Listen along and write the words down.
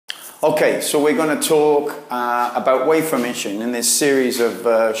Okay, so we're going to talk about wave formation in this series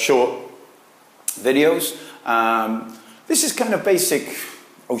of short videos. This is kind of basic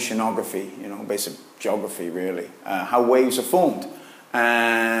oceanography, basic geography really, how waves are formed.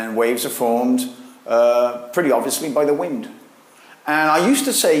 And waves are formed pretty obviously by the wind. And I used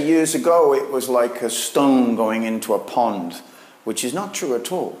to say years ago it was like a stone going into a pond, which is not true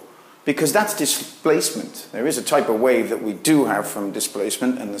at all. Because that's displacement. There is a type of wave that we do have from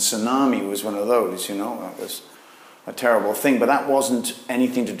displacement, and the tsunami was one of those, that was a terrible thing. But that wasn't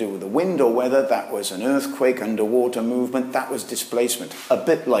anything to do with the wind or weather. That was an earthquake, underwater movement. That was displacement. A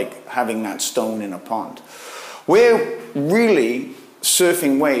bit like having that stone in a pond. We're really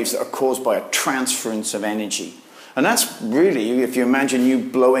surfing waves that are caused by a transference of energy. And that's really, if you imagine you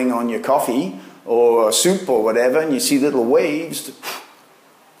blowing on your coffee or soup or whatever, and you see little waves,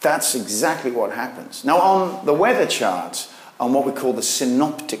 that's exactly what happens. Now on the weather charts, on what we call the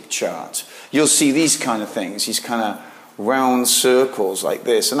synoptic chart, you'll see these kind of things, these kind of round circles like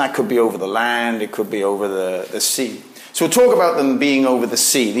this, and that could be over the land, it could be over the sea. So we'll talk about them being over the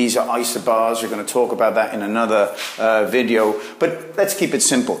sea. These are isobars, we're going to talk about that in another video, but let's keep it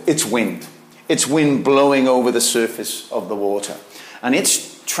simple. It's wind. It's wind blowing over the surface of the water, and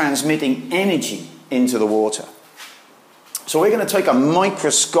it's transmitting energy into the water. So we're going to take a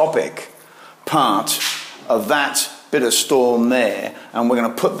microscopic part of that bit of storm there, and we're going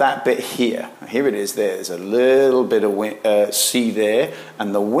to put that bit here. Here it is there. There's a little bit of wind, sea there,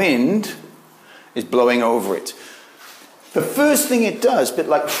 and the wind is blowing over it. The first thing it does, a bit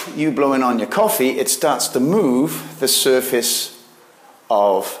like you blowing on your coffee, it starts to move the surface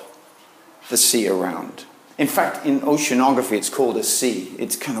of the sea around. In fact, in oceanography, it's called a sea.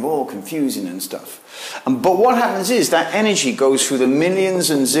 It's kind of all confusing and stuff. But what happens is that energy goes through the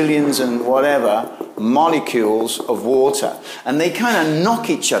millions and zillions and whatever molecules of water. And they kind of knock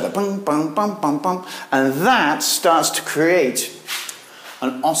each other. Bum, bum, bum, bum, bum. And that starts to create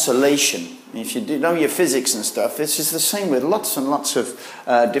an oscillation. If you know your physics and stuff, this is the same with lots and lots of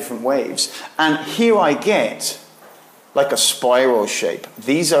different waves. And here I get like a spiral shape.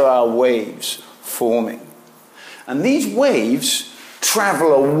 These are our waves forming. And these waves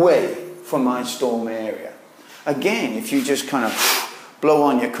travel away from my storm area. Again, if you just kind of blow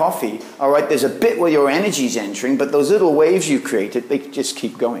on your coffee, all right, there's a bit where your energy's entering, but those little waves you created, they just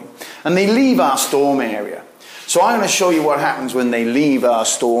keep going. And they leave our storm area. So I'm going to show you what happens when they leave our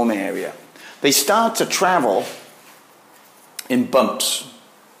storm area. They start to travel in bumps.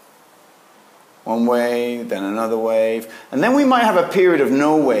 One wave, then another wave, and then we might have a period of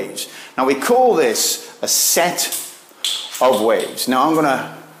no waves. Now we call this a set of waves. Now I'm going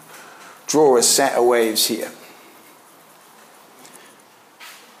to draw a set of waves here.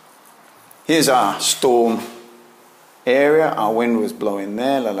 Here's our storm area. Our wind was blowing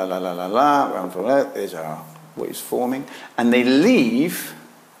there, la la la la la la, round from there. There's our waves forming, and they leave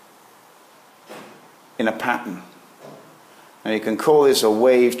in a pattern. Now you can call this a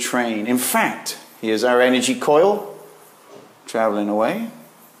wave train. In fact, here's our energy coil traveling away.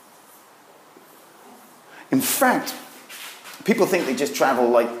 In fact, people think they just travel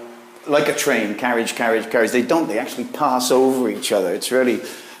like a train, carriage. They don't. They actually pass over each other. It's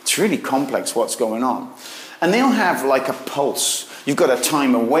really complex what's going on. And they'll have like a pulse. You've got a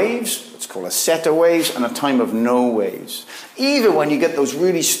time of waves, it's called a set of waves, and a time of no waves. Even when you get those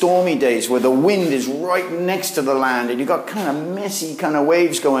really stormy days where the wind is right next to the land and you've got kind of messy kind of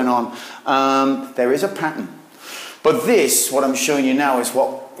waves going on, there is a pattern. But this, what I'm showing you now, is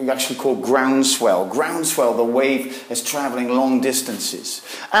what we actually call groundswell. Groundswell, the wave is traveling long distances.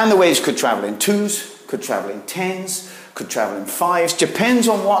 And the waves could travel in 2s, could travel in 10s, could travel in 5s. Depends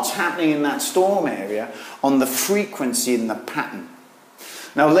on what's happening in that storm area, on the frequency and the pattern.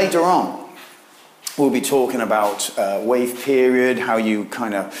 Now later on, we'll be talking about wave period, how you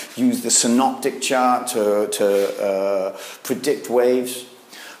kind of use the synoptic chart to predict waves.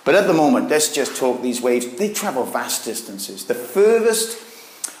 But at the moment, let's just talk these waves. They travel vast distances. The furthest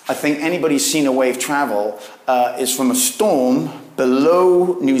I think anybody's seen a wave travel is from a storm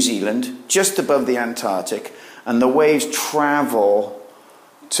below New Zealand, just above the Antarctic, and the waves travel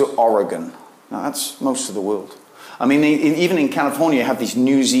to Oregon. Now that's most of the world. I mean, even in California, you have these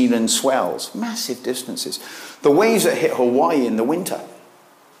New Zealand swells, massive distances. The waves that hit Hawaii in the winter,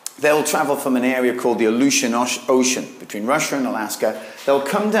 they'll travel from an area called the Aleutian Ocean, between Russia and Alaska. They'll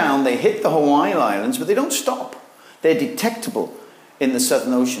come down, they hit the Hawaiian Islands, but they don't stop. They're detectable in the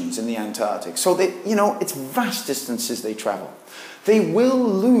Southern Oceans, in the Antarctic. So, it's vast distances they travel. They will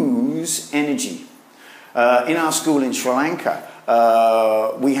lose energy. In our school in Sri Lanka,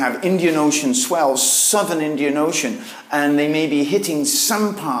 we have Indian Ocean swells, southern Indian Ocean, and they may be hitting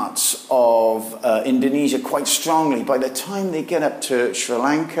some parts of Indonesia quite strongly. By the time they get up to Sri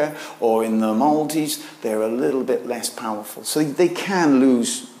Lanka or in the Maldives, they're a little bit less powerful. So they can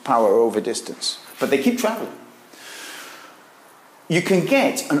lose power over distance, but they keep traveling. You can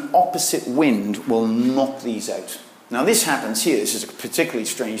get an opposite wind will knock these out. Now this happens here. This is a particularly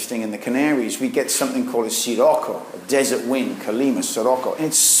strange thing in the Canaries. We get something called a sirocco, a desert wind, kalima, sirocco. And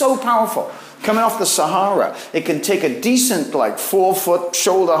it's so powerful. Coming off the Sahara, it can take a decent, like 4-foot,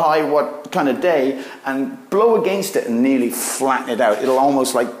 shoulder-high, what kind of day, and blow against it and nearly flatten it out. It'll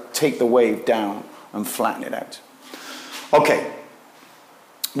almost like take the wave down and flatten it out. Okay.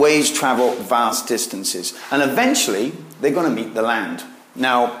 Waves travel vast distances, and eventually they're going to meet the land.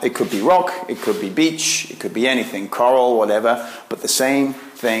 Now, it could be rock, it could be beach, it could be anything, coral, whatever, but the same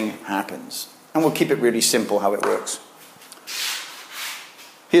thing happens. And we'll keep it really simple how it works.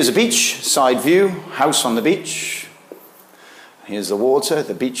 Here's a beach, side view, house on the beach. Here's the water,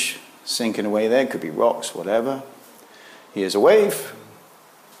 the beach sinking away there, it could be rocks, whatever. Here's a wave,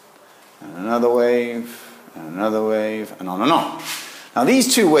 and another wave, and another wave, and on and on. Now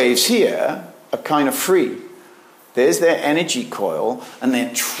these two waves here are kind of free. There's their energy coil, and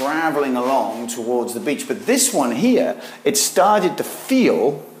they're traveling along towards the beach. But this one here, it started to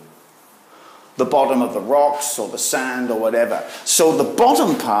feel the bottom of the rocks or the sand or whatever. So the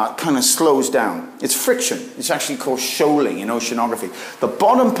bottom part kind of slows down. It's friction. It's actually called shoaling in oceanography. The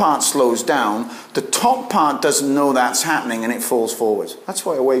bottom part slows down. The top part doesn't know that's happening, and it falls forward. That's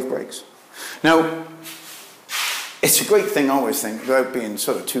why a wave breaks. Now, it's a great thing, I always think, without being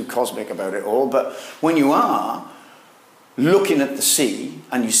sort of too cosmic about it all, but when you are looking at the sea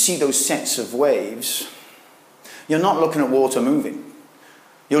and you see those sets of waves, you're not looking at water moving.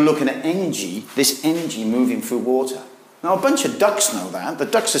 You're looking at energy, this energy moving through water. Now, a bunch of ducks know that. The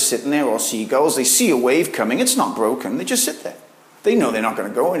ducks are sitting there, or seagulls. They see a wave coming. It's not broken. They just sit there. They know they're not going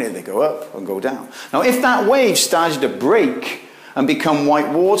to go anywhere. They go up and go down. Now, if that wave started to break and become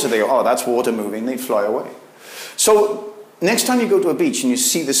white water, they go, oh, that's water moving. They fly away. So next time you go to a beach and you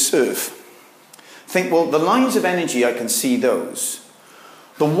see the surf, think, well, the lines of energy, I can see those.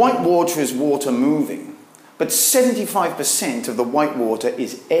 The white water is water moving, but 75% of the white water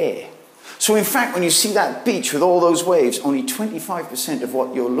is air. So in fact, when you see that beach with all those waves, only 25% of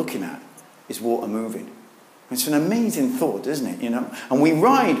what you're looking at is water moving. It's an amazing thought, isn't it? You know? And we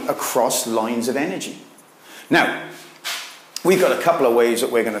ride across lines of energy. Now, we've got a couple of waves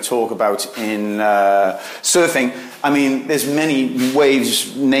that we're going to talk about in surfing. I mean, there's many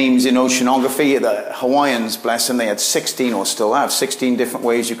waves names in oceanography. The Hawaiians, bless them, they had 16, or still have 16 different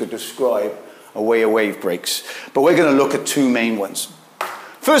ways you could describe a way a wave breaks. But we're going to look at two main ones.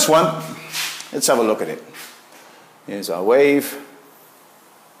 First one, let's have a look at it. Here's our wave.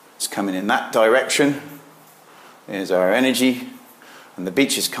 It's coming in that direction. Here's our energy. And the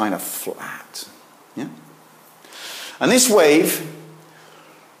beach is kind of flat. Yeah? And this wave,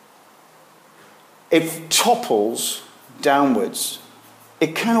 it topples downwards.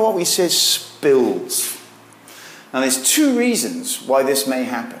 It kind of, what we say, spills. Now there's two reasons why this may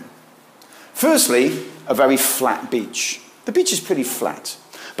happen. Firstly, a very flat beach. The beach is pretty flat,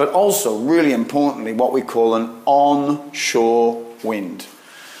 but also, really importantly, what we call an onshore wind.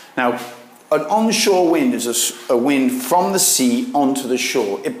 Now, an onshore wind is a wind from the sea onto the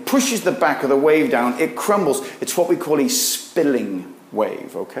shore. It pushes the back of the wave down. It crumbles. It's what we call a spilling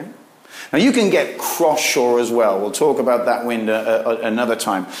wave, okay? Now, you can get cross-shore as well. We'll talk about that wind another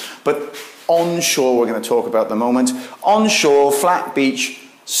time. But onshore, we're going to talk about at the moment. Onshore, flat beach,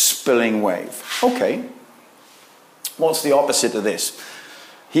 spilling wave. Okay. What's the opposite of this?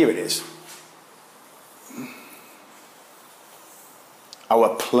 Here it is.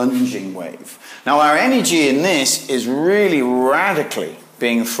 Our plunging wave. Now our energy in this is really radically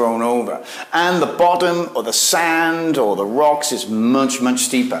being thrown over, and the bottom or the sand or the rocks is much, much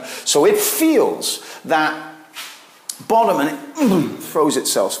steeper. So it feels that bottom and it throws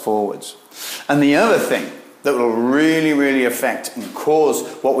itself forwards. And the other thing that will really, really affect and cause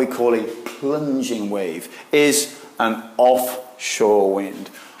what we call a plunging wave is an offshore wind.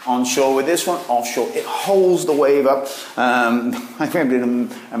 Onshore with this one, offshore. It holds the wave up. I remember in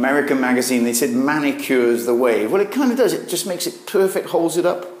an American magazine they said manicures the wave. Well, it kind of does. It just makes it perfect, holds it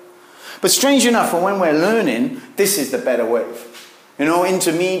up. But strange enough, when we're learning, this is the better wave. You know,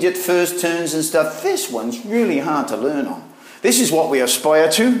 intermediate, first turns and stuff, this one's really hard to learn on. This is what we aspire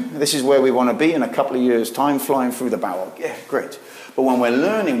to. This is where we want to be in a couple of years' time, flying through the barrel. Yeah, great. But when we're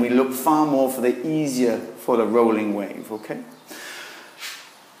learning, we look far more for the easier, for the rolling wave, okay?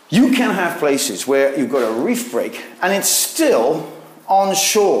 You can have places where you've got a reef break and it's still on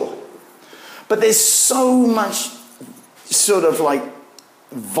shore. But there's so much sort of like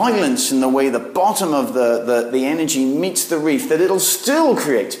violence in the way the bottom of the energy meets the reef that it'll still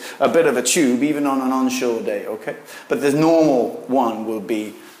create a bit of a tube even on an onshore day, okay? But the normal one will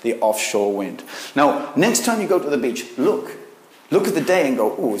be the offshore wind. Now, next time you go to the beach, look at the day and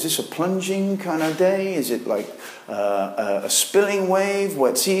go, oh, is this a plunging kind of day? Is it like a spilling wave?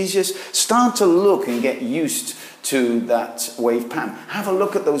 What's easiest? Start to look and get used to that wave pattern. Have a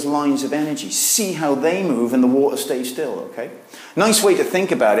look at those lines of energy. See how they move and the water stays still, okay? Nice way to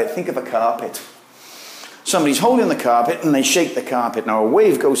think about it. Think of a carpet. Somebody's holding the carpet and they shake the carpet. Now a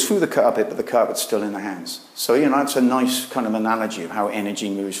wave goes through the carpet, but the carpet's still in their hands. So, you know, that's a nice kind of analogy of how energy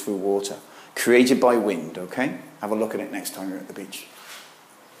moves through water. Created by wind, okay? Have a look at it next time you're at the beach.